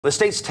The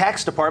state's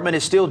tax department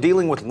is still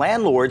dealing with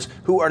landlords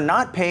who are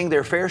not paying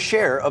their fair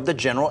share of the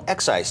general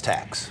excise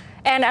tax.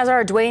 And as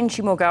our Dwayne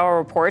Chimogawa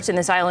reports in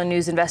this Island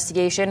News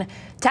investigation,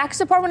 tax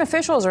department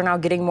officials are now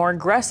getting more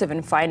aggressive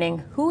in finding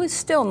who is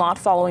still not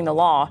following the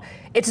law.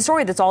 It's a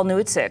story that's all new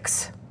at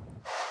 6.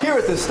 Here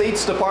at the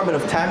state's Department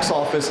of Tax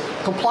Office,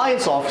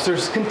 compliance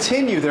officers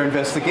continue their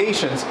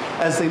investigations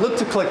as they look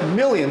to collect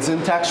millions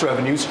in tax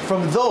revenues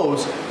from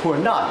those who are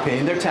not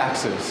paying their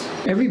taxes.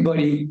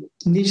 Everybody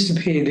needs to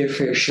pay their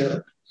fair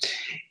share,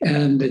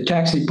 and the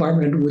tax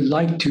department would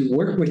like to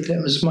work with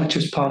them as much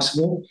as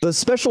possible. The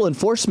Special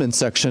Enforcement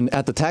Section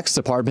at the tax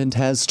department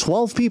has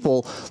 12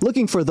 people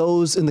looking for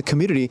those in the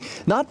community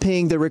not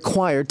paying their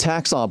required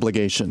tax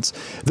obligations.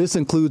 This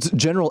includes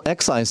general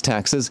excise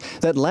taxes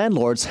that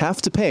landlords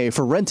have to pay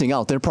for renting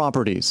out their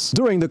properties.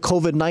 During the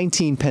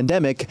COVID-19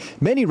 pandemic,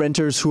 many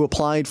renters who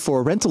applied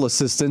for rental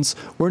assistance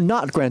were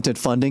not granted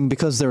funding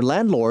because their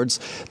landlords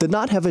did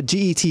not have a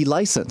GET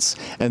license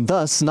and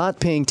thus not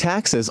paying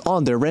taxes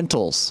on their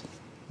rentals.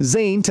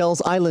 Zane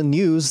tells Island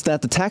News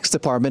that the tax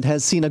department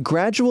has seen a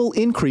gradual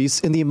increase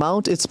in the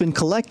amount it's been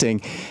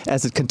collecting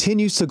as it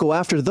continues to go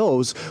after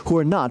those who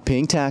are not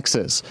paying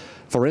taxes.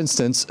 For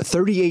instance,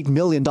 $38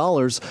 million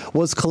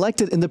was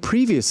collected in the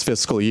previous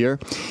fiscal year,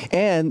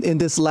 and in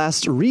this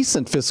last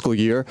recent fiscal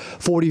year,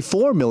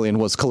 $44 million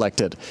was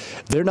collected.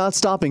 They're not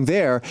stopping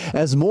there,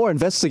 as more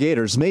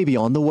investigators may be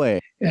on the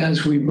way.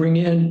 As we bring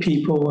in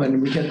people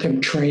and we get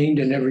them trained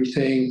and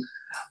everything,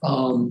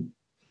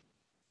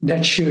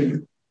 that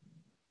should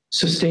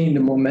sustain the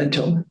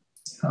momentum.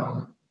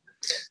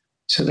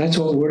 So that's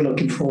what we're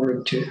looking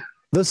forward to.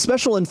 The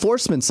Special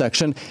Enforcement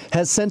Section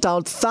has sent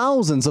out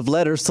thousands of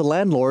letters to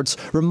landlords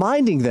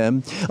reminding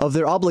them of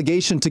their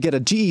obligation to get a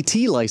GET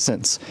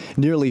license.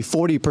 Nearly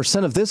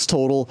 40% of this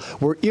total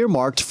were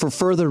earmarked for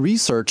further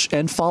research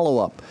and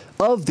follow-up.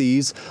 Of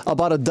these,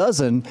 about a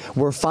dozen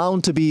were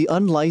found to be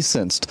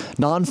unlicensed,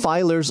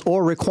 non-filers,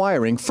 or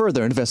requiring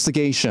further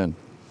investigation.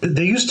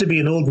 There used to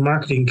be an old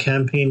marketing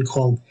campaign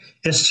called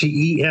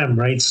STEM,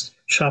 right?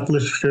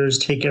 Shoplifters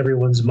take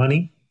everyone's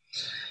money.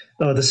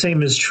 The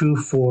same is true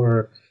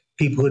for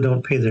people who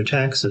don't pay their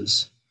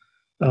taxes.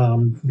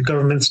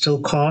 Government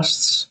still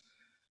costs,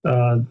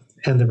 and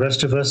the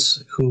rest of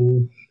us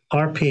who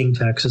are paying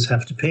taxes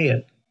have to pay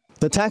it.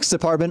 The tax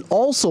department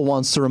also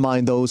wants to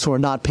remind those who are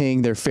not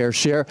paying their fair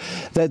share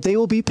that they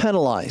will be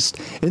penalized.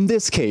 In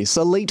this case,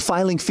 a late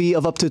filing fee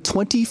of up to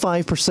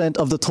 25%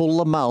 of the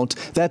total amount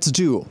that's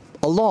due,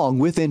 along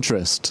with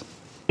interest.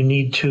 We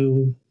need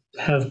to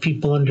have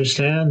people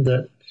understand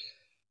that,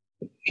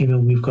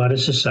 we've got a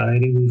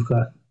society, we've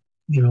got,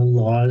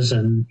 laws,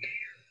 and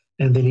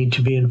they need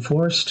to be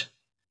enforced,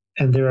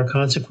 and there are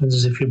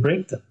consequences if you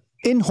break them.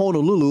 In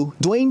Honolulu,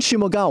 Dwayne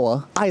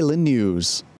Chimogawa, Island News.